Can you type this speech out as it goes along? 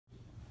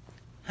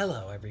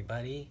Hello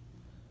everybody,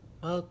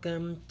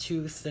 welcome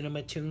to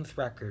Cinema Tunes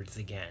Records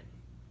again.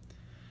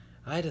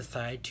 I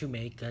decided to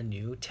make a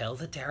new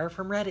Tales of Terror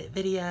from Reddit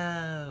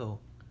video.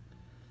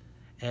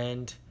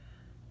 And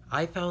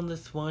I found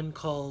this one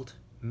called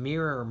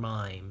Mirror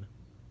Mime.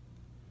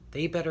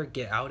 They better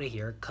get out of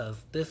here cause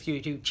this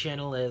YouTube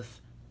channel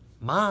is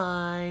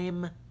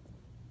mime.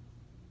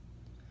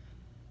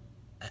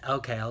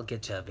 Okay, I'll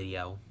get to the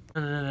video.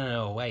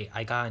 No, wait,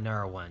 I got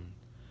another one.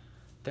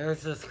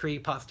 There's this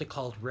creepypasta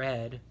called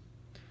Red,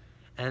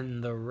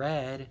 and the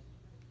red,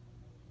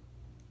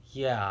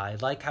 yeah, I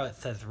like how it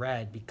says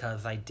red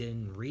because I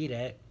didn't read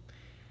it,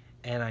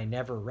 and I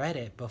never read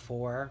it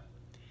before,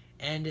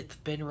 and it's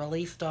been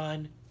released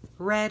on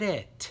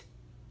Reddit.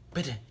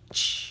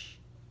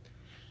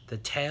 The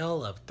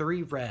Tale of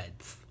Three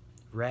Reds.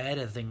 Red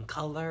as in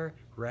color,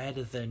 red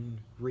as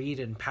in read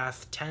in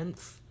past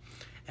tense,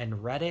 and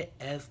Reddit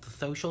as the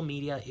social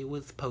media it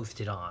was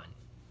posted on.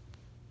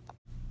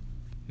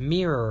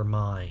 Mirror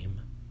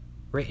Mime,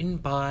 written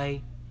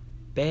by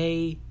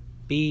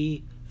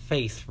Baby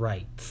Face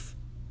Rights.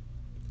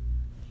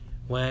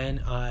 When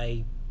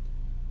I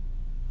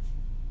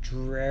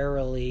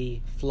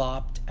drearily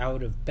flopped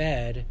out of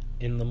bed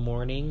in the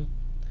morning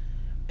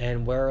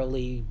and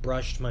warily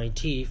brushed my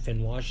teeth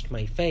and washed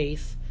my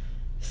face,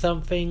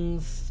 something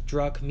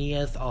struck me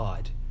as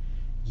odd.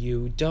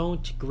 You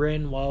don't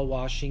grin while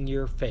washing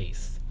your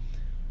face,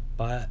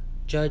 but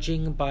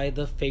judging by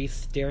the face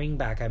staring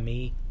back at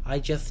me, I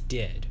just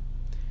did.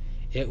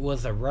 It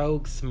was a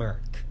rogue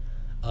smirk,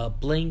 a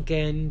blink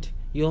and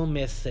you'll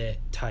miss it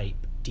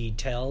type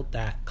detail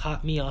that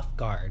caught me off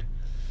guard,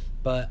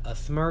 but a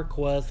smirk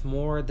was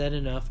more than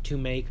enough to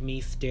make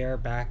me stare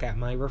back at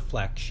my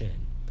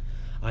reflection.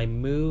 I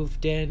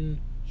moved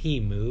in, he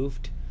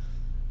moved,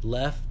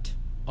 left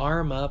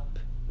arm up,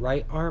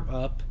 right arm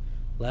up,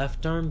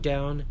 left arm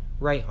down,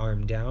 right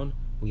arm down.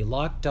 We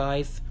locked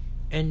eyes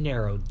and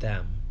narrowed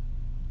them.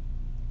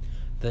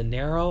 The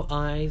narrow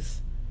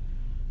eyes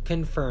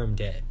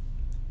confirmed it.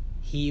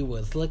 He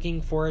was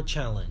looking for a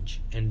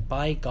challenge, and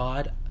by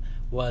God,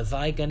 was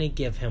I gonna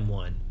give him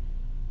one.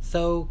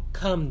 So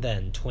come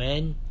then,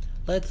 twin,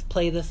 let's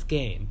play this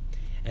game,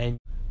 and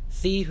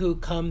see who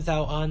comes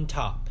out on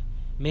top,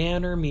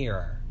 man or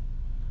mirror.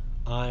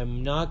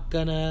 I'm not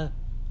gonna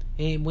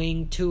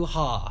wing too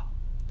ha.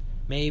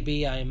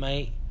 Maybe I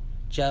might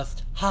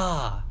just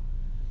ha.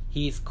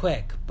 He's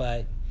quick,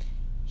 but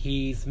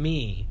he's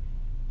me.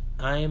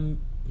 I'm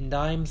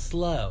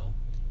slow,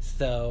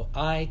 so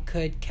I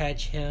could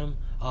catch him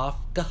off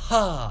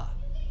gaha.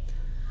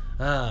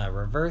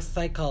 Reverse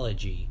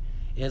psychology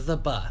is a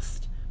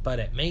bust, but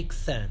it makes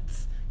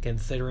sense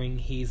considering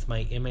he's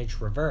my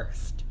image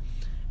reversed.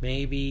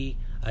 Maybe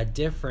a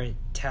different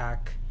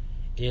tack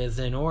is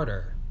in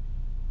order.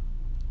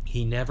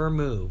 He never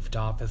moved,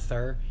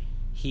 officer.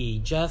 He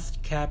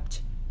just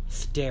kept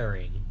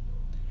staring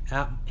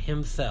at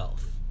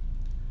himself.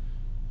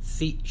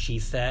 See, she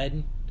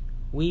said,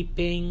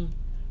 weeping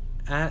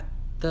at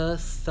the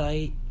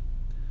sight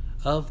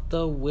of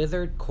the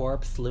withered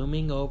corpse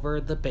looming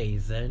over the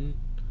basin.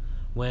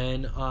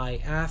 When I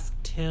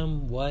asked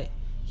him what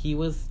he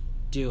was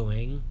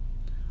doing,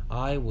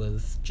 I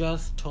was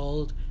just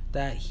told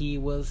that he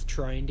was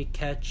trying to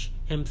catch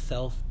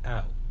himself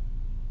out.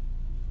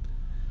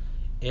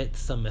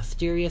 It's a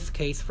mysterious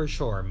case for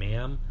sure,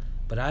 ma'am,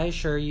 but I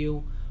assure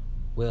you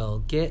we'll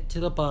get to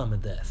the bottom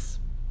of this.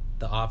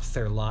 The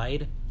officer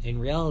lied. In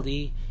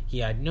reality, he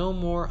had no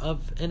more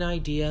of an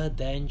idea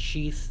than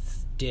she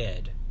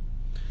did.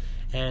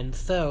 And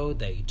so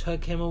they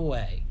took him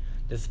away,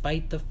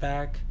 despite the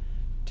fact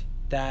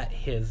that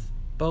his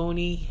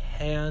bony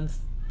hands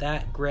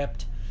that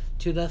gripped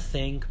to the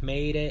sink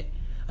made it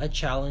a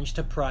challenge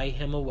to pry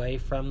him away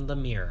from the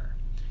mirror.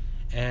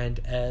 And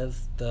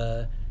as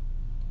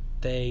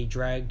they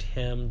dragged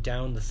him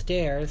down the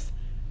stairs,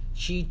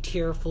 she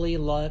tearfully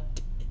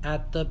looked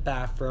at the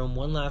bathroom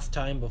one last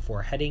time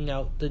before heading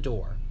out the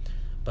door.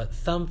 But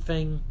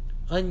something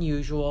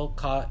unusual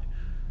caught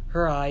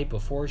her eye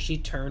before she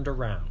turned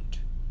around.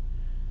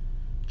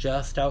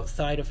 Just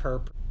outside of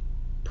her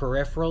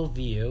peripheral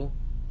view,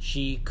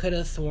 she could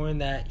have sworn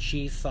that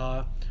she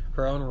saw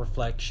her own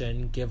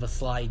reflection give a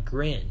sly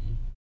grin.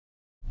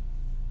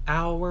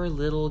 Our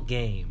Little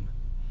Game,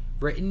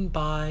 written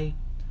by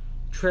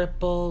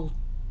Triple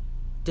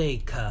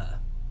Deka.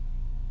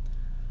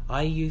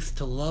 I used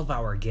to love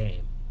our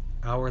game,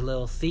 our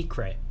little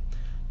secret,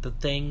 the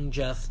thing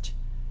just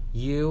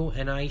you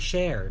and I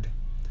shared.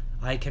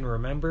 I can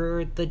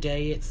remember the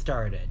day it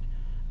started,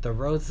 the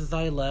roses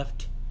I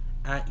left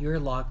at your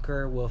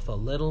locker with a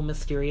little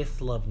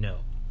mysterious love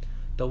note,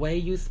 the way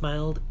you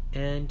smiled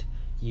and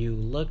you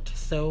looked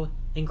so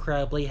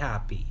incredibly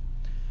happy.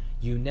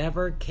 You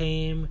never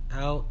came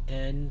out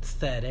and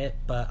said it,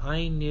 but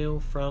I knew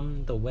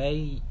from the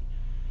way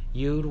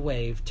you'd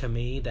wave to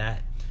me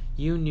that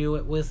you knew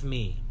it was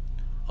me.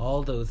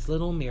 All those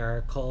little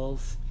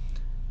miracles,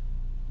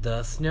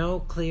 the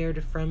snow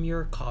cleared from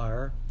your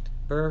car,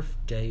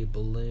 birthday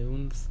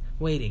balloons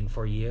waiting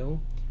for you,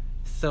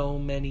 so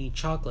many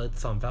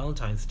chocolates on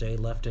Valentine's Day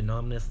left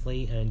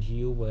anonymously, and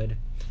you would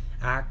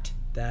act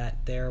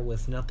that there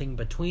was nothing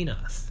between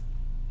us.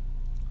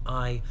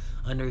 I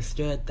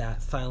understood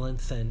that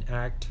silence and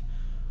act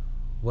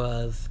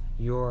was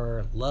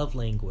your love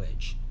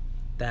language,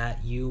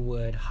 that you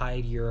would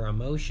hide your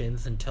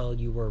emotions until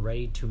you were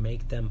ready to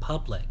make them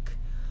public.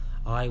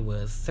 I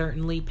was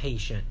certainly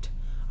patient.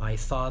 I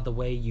saw the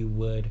way you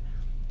would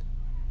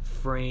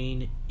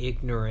feign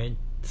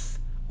ignorance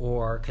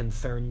or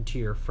concern to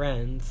your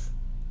friends.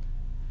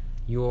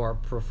 Your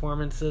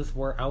performances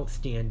were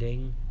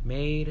outstanding,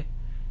 made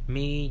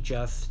me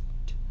just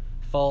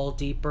fall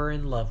deeper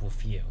in love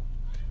with you.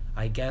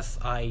 I guess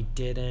I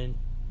didn't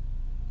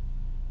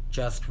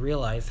just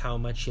realize how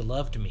much you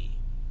loved me.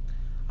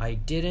 I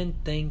didn't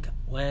think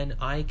when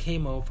I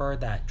came over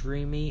that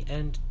dreamy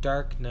and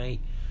dark night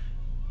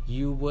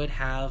you would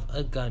have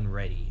a gun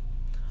ready.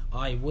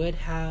 I would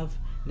have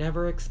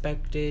never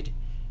expected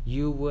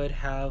you would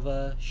have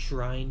a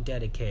shrine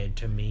dedicated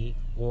to me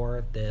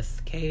or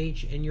this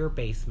cage in your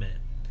basement.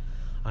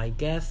 I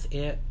guess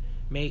it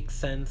makes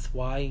sense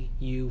why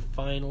you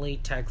finally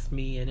texted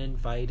me and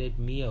invited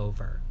me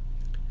over.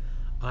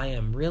 I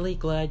am really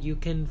glad you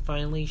can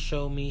finally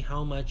show me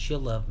how much you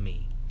love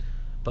me.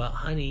 But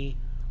honey,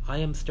 I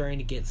am starting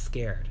to get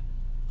scared.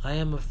 I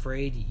am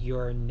afraid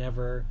you're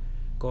never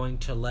going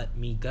to let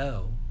me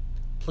go.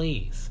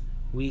 Please,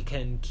 we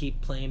can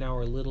keep playing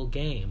our little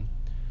game.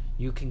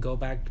 You can go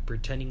back to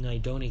pretending I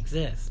don't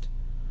exist.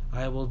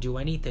 I will do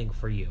anything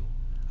for you.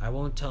 I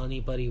won't tell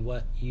anybody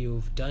what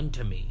you've done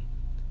to me.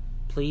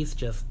 Please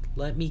just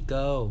let me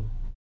go.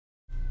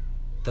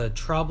 The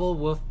Trouble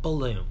with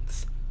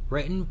Balloons,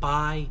 written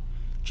by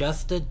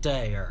Just a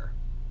Dare.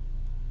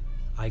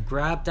 I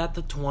grabbed at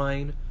the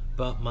twine,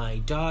 but my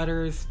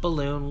daughter's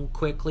balloon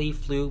quickly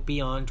flew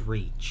beyond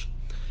reach.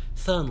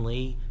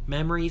 Suddenly,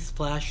 memories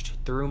flashed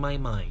through my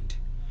mind.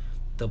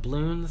 The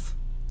balloons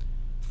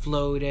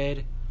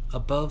floated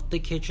above the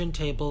kitchen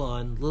table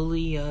on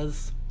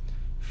Lilia's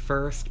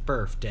first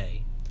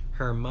birthday.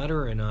 Her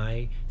mother and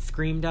I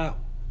screamed at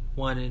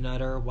one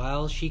another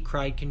while she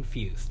cried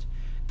confused.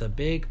 The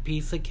big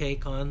piece of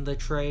cake on the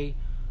tray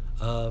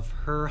of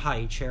her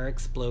high chair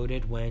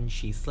exploded when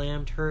she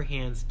slammed her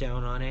hands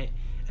down on it,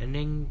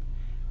 ending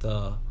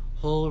the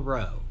whole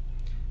row.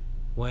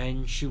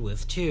 When she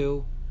was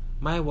 2,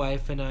 my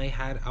wife and I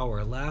had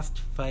our last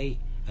fight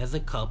as a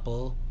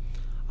couple.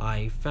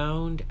 I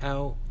found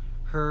out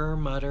her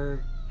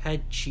mother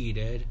had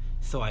cheated,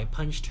 so I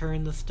punched her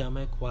in the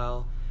stomach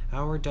while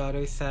our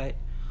daughter sat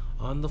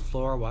on the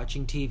floor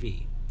watching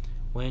TV.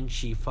 When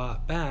she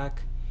fought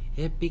back,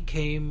 it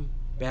became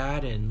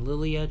bad and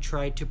Lilia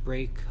tried to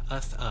break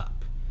us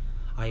up.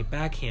 I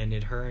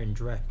backhanded her and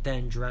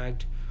then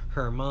dragged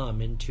her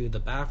mom into the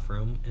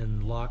bathroom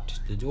and locked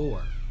the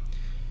door.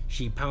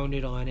 She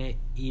pounded on it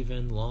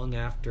even long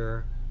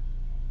after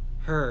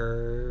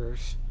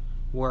hers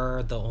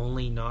were the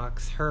only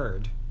knocks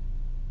heard.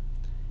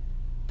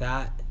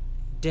 That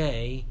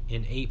day,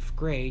 in 8th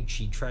grade,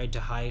 she tried to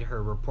hide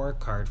her report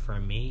card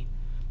from me.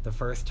 The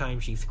first time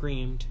she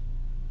screamed,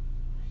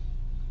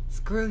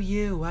 "Screw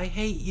you, I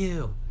hate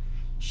you."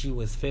 She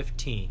was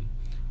 15.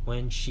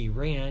 When she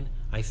ran,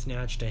 I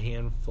snatched a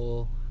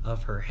handful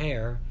of her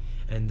hair,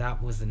 and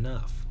that was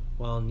enough.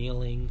 While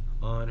kneeling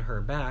on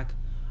her back,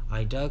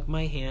 I dug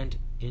my hand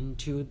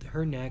into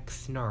her neck,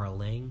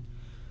 snarling,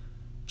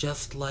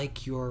 "Just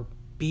like your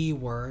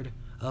B-word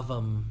of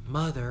a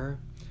mother,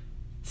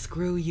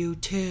 screw you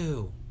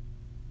too."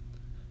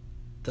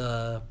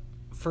 The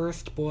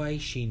first boy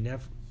she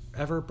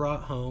ever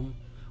brought home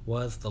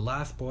was the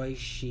last boy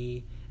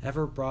she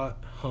ever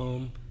brought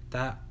home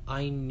that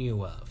I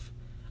knew of.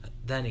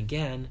 Then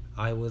again,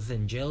 I was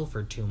in jail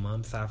for 2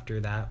 months after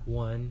that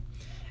one,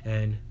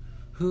 and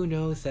who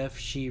knows if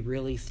she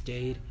really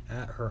stayed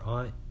at her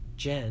Aunt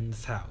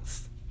Jen's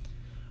house.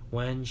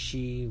 When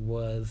she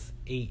was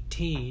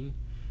 18,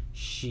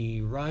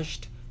 she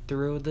rushed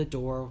through the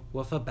door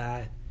with a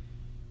bat.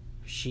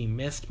 She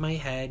missed my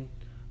head,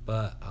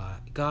 but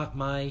got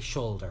my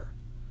shoulder.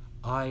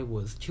 I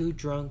was too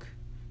drunk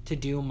to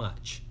do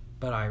much,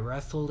 but I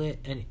wrestled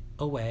it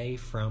away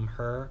from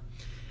her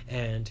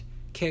and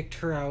kicked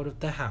her out of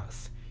the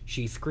house.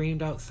 She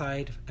screamed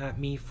outside at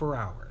me for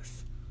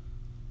hours.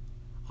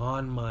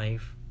 On my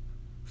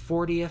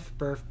 40th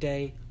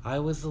birthday, I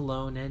was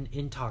alone and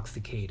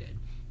intoxicated.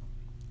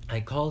 I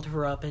called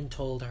her up and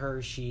told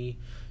her she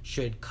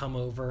should come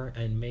over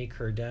and make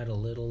her dad a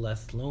little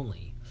less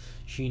lonely.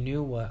 She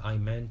knew what I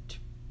meant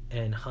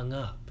and hung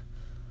up.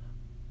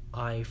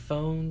 I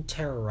phone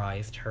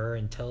terrorized her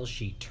until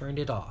she turned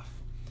it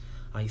off.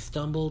 I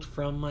stumbled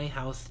from my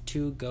house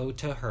to go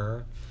to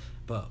her,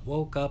 but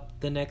woke up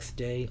the next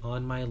day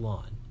on my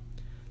lawn.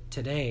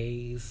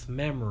 Today's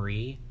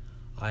memory,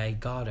 I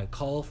got a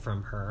call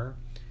from her.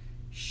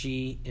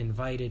 She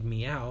invited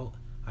me out.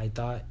 I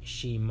thought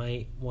she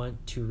might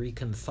want to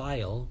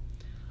reconcile.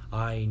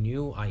 I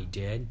knew I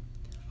did.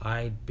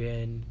 I'd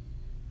been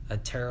a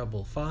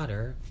terrible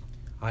father.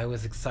 I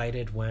was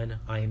excited when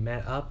I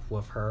met up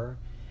with her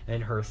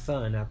and her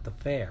son at the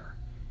fair.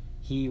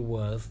 He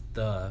was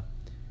the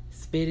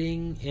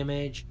spitting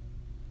image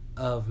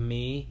of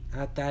me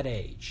at that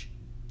age.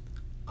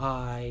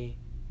 I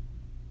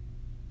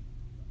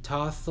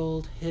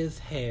tousled his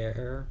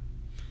hair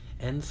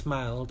and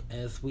smiled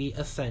as we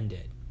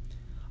ascended.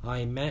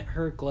 I met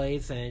her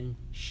gaze and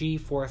she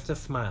forced a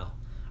smile.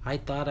 I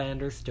thought I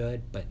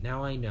understood, but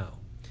now I know.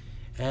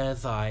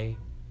 As I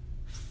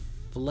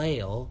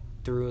flail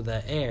through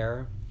the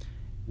air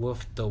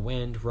with the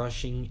wind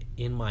rushing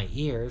in my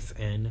ears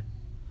and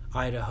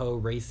Idaho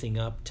racing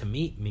up to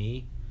meet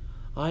me,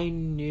 I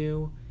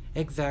knew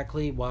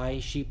exactly why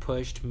she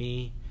pushed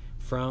me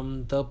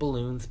from the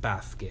balloons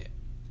basket.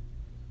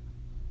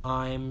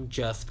 I'm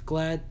just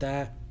glad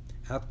that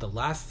at the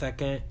last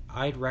second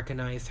I'd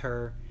recognized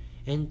her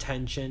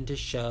intention to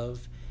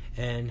shove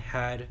and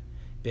had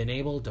been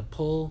able to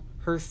pull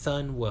her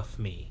son with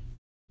me.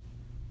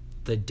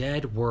 The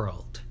Dead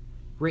World,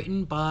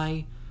 written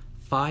by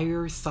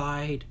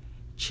Fireside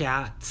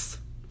Chats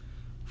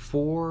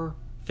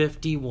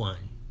 451.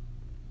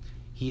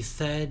 He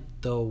said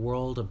the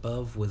world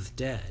above was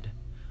dead.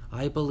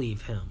 I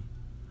believe him.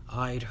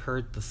 I'd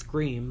heard the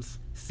screams,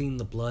 seen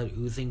the blood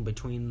oozing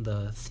between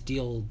the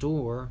steel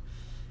door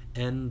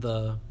and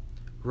the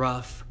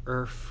rough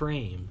earth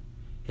frame.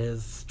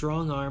 His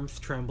strong arms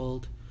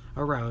trembled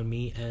around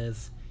me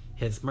as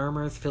his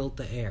murmurs filled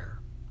the air.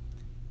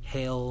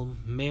 Hail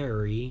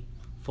Mary,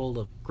 full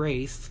of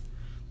grace,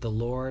 the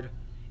Lord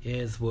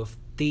is with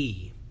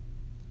thee.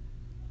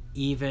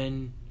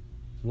 Even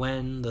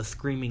when the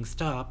screaming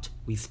stopped,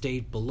 we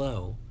stayed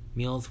below.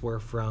 Meals were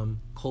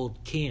from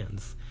cold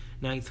cans.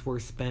 Nights were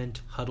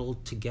spent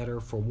huddled together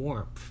for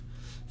warmth.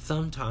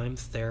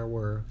 Sometimes there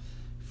were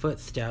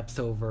footsteps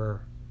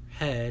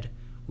overhead.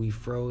 We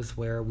froze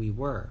where we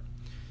were,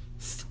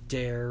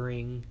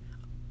 staring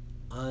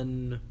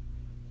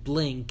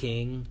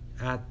unblinking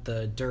at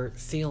the dirt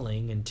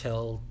ceiling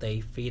until they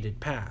faded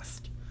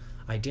past.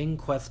 I didn't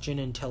question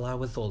until I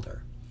was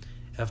older.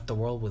 If the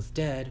world was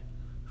dead,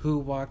 who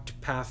walked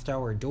past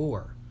our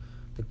door?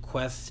 The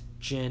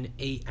question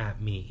ate at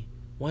me.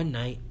 One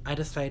night, I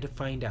decided to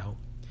find out.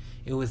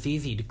 It was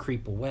easy to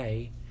creep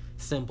away,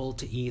 simple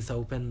to ease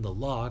open the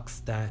locks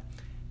that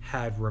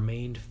had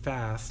remained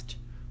fast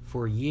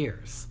for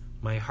years.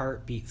 My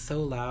heart beat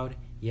so loud,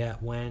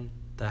 yet when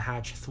the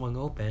hatch swung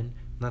open,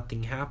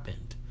 nothing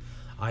happened.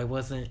 I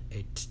wasn't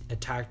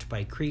attacked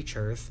by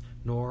creatures,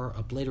 nor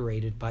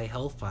obliterated by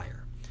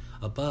hellfire.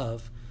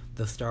 Above,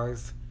 the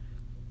stars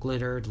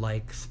glittered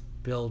like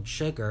spilled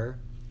sugar,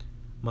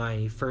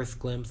 my first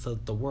glimpse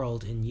of the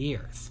world in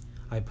years.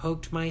 I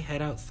poked my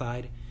head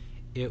outside.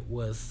 It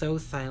was so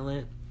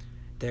silent.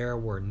 There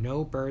were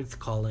no birds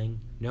calling,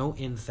 no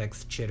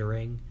insects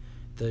chittering.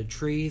 The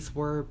trees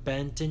were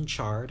bent and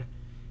charred,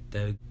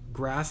 the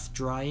grass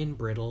dry and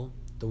brittle.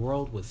 The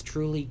world was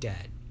truly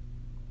dead.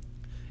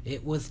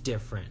 It was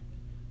different.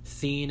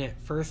 Seeing it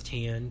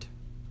firsthand,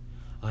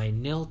 I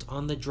knelt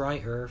on the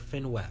dry earth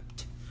and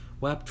wept.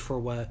 Wept for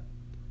what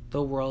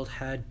the world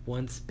had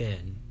once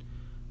been,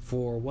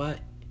 for what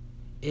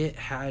it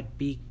had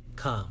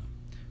become,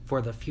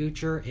 for the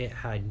future it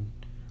had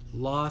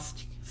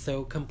lost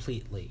so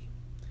completely.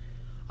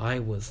 I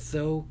was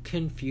so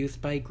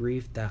confused by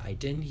grief that I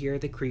didn't hear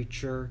the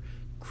creature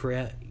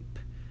creep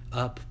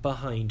up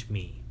behind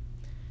me.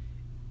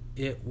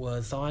 It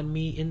was on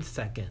me in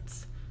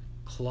seconds,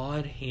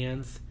 clawed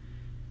hands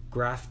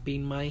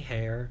grasping my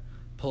hair,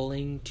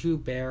 pulling to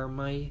bare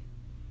my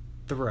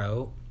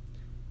throat.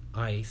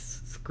 I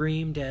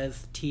screamed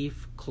as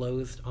teeth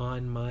closed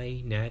on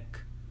my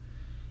neck,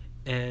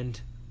 and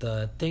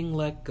the thing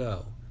let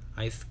go.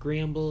 I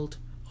scrambled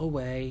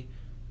away,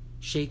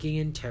 shaking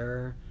in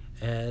terror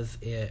as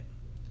it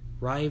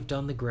writhed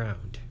on the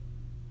ground.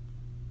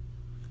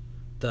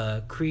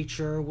 The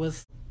creature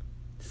was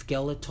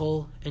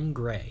skeletal and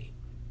gray,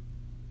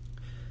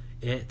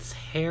 its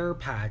hair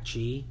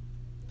patchy,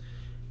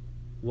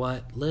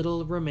 what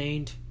little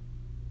remained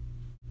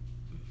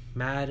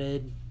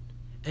matted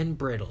and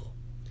brittle.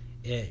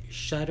 It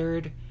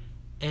shuddered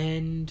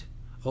and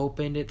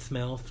opened its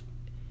mouth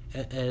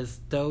as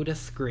though to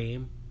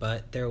scream,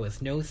 but there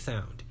was no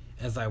sound.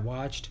 As I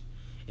watched,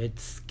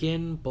 its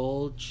skin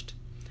bulged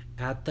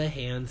at the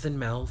hands and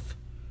mouth,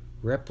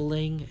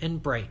 rippling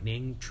and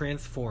brightening,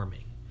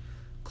 transforming.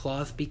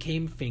 Claws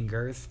became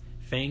fingers,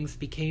 fangs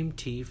became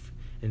teeth.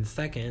 In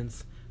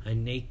seconds, a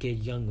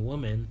naked young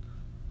woman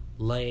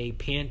lay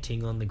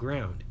panting on the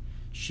ground.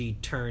 She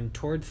turned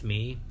towards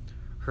me,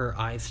 her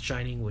eyes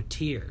shining with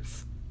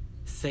tears.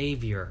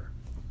 "Savior,"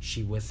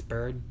 she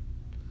whispered.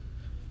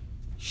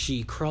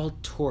 She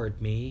crawled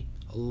toward me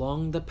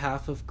along the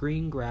path of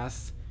green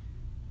grass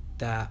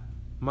that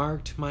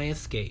marked my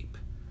escape.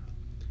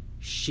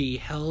 She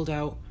held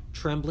out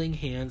trembling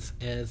hands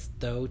as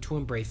though to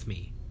embrace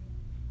me.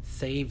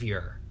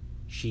 "Savior,"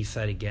 she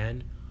said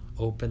again,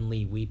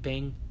 openly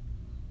weeping.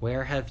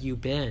 "Where have you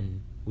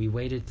been? We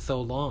waited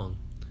so long."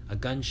 A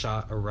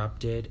gunshot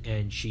erupted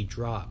and she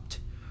dropped,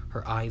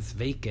 her eyes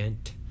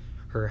vacant,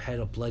 her head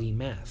a bloody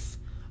mess.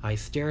 I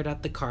stared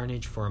at the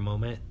carnage for a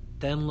moment,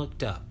 then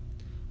looked up.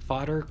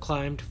 father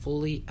climbed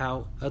fully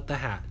out of the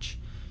hatch,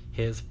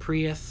 his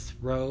Prius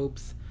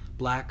robes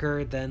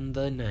blacker than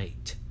the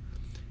night.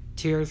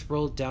 Tears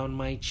rolled down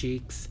my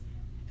cheeks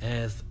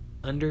as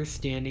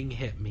understanding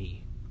hit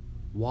me.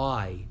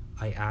 "Why?"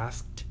 I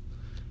asked.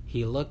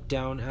 He looked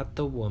down at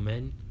the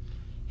woman,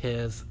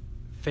 his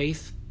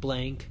face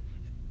blank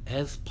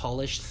as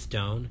polished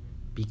stone.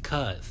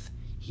 "Because,"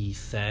 he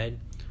said,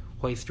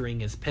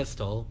 hoisting his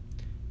pistol,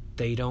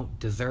 "they don't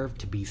deserve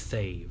to be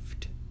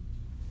saved."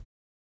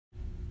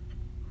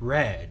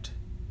 Red.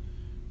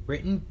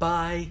 Written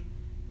by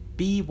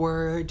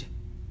B-Word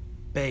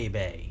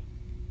Bebe.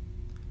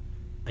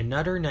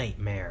 Another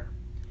nightmare.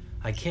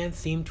 I can't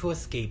seem to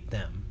escape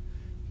them.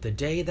 The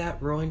day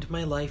that ruined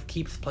my life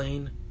keeps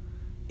playing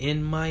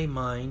in my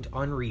mind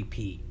on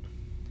repeat.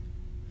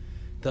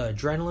 The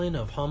adrenaline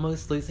of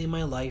almost losing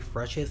my life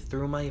rushes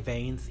through my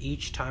veins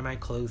each time I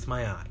close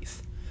my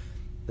eyes.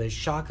 The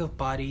shock of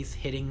bodies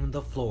hitting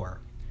the floor.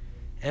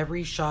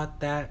 Every shot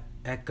that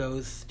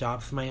echoes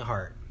stops my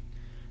heart.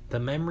 The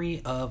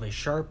memory of a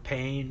sharp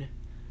pain,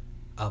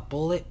 a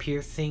bullet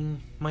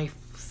piercing my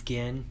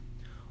skin,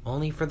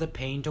 only for the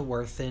pain to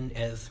worsen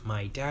as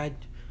my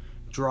dad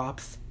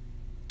drops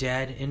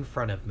dead in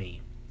front of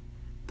me.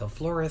 The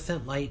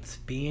fluorescent lights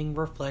being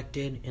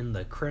reflected in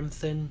the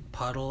crimson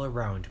puddle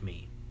around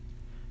me.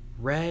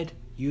 Red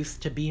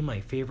used to be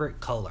my favorite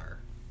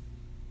color.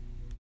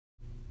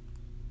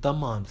 The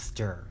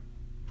Monster.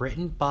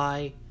 Written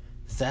by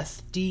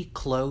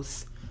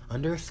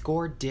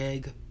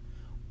ZestyClose_dig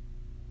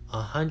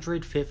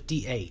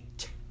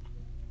 158.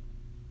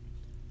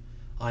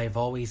 I've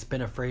always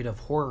been afraid of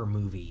horror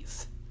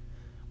movies.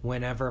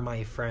 Whenever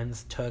my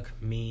friends took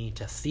me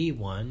to see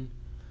one,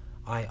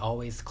 I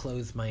always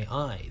closed my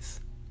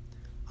eyes.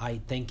 I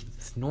think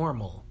it's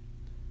normal.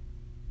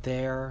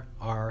 There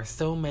are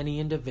so many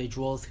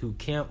individuals who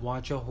can't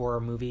watch a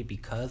horror movie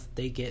because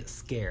they get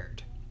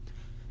scared.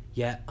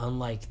 Yet,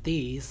 unlike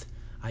these,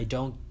 I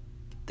don't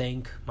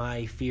think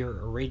my fear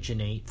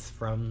originates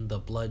from the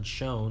blood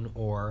shown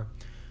or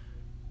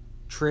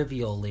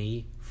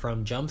trivially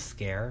from jump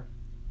scare.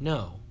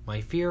 No,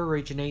 my fear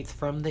originates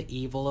from the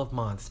evil of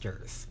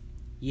monsters.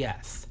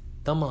 Yes,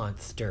 the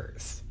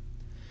monsters.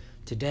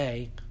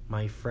 Today,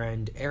 my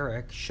friend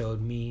Eric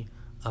showed me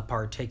a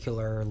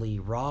particularly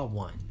raw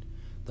one.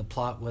 The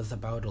plot was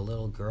about a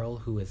little girl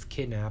who was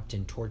kidnapped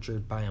and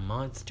tortured by a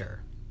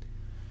monster.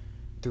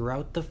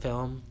 Throughout the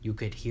film, you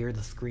could hear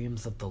the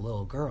screams of the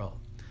little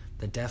girl,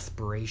 the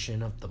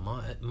desperation of the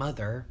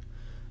mother,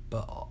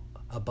 but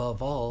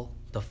above all,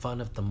 the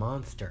fun of the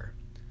monster.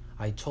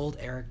 I told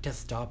Eric to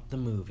stop the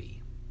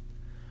movie.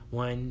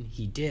 When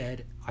he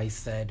did, I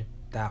said,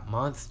 "That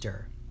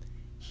monster.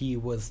 He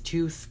was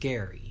too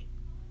scary."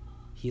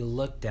 He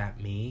looked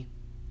at me.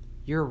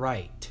 "You're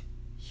right.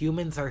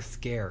 Humans are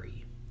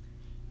scary,"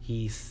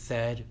 he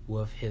said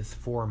with his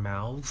 4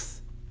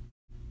 mouths.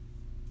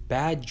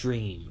 Bad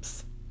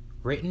Dreams.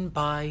 Written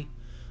by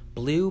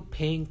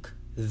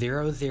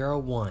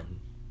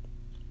BluePink001.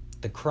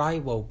 The cry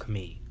woke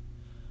me.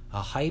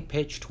 A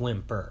high-pitched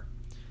whimper.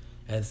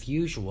 As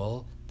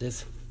usual,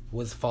 this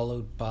was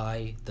followed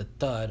by the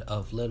thud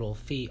of little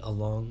feet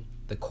along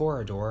the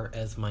corridor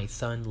as my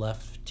son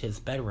left his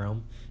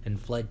bedroom and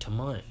fled to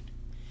mine.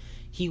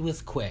 He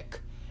was quick,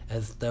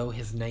 as though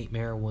his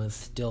nightmare was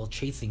still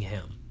chasing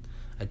him.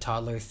 A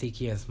toddler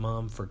seeking his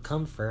mom for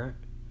comfort.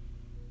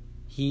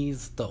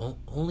 He's the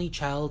only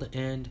child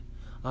and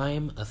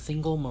I'm a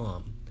single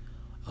mom.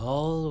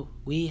 All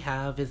we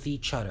have is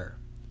each other.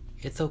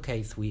 "It's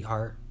okay,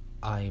 sweetheart,"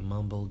 I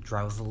mumbled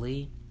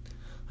drowsily.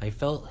 I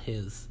felt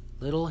his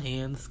little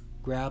hands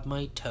grab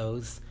my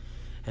toes,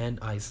 and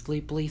I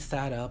sleepily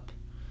sat up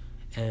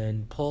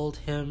and pulled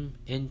him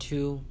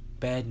into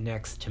bed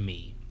next to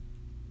me.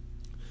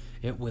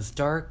 It was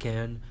dark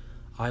and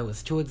I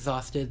was too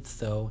exhausted,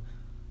 so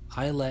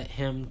I let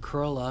him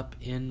curl up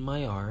in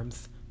my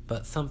arms,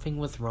 but something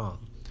was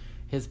wrong.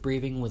 His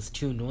breathing was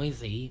too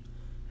noisy,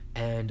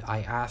 and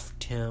I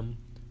asked him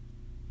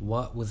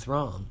what was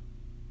wrong.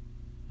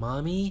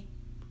 "Mommy?"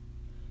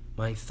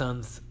 My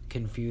son's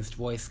confused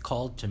voice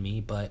called to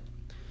me, but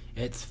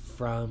it's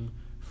from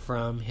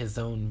his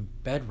own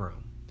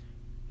bedroom,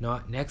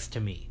 not next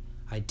to me.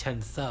 I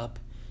tense up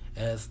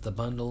as the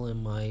bundle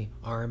in my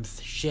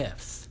arms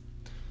shifts.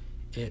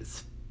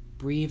 Its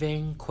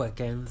breathing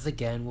quickens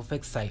again with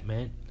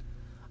excitement.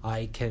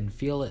 I can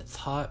feel its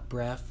hot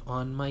breath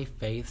on my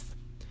face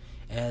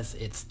as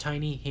its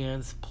tiny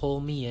hands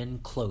pull me in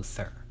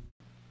closer.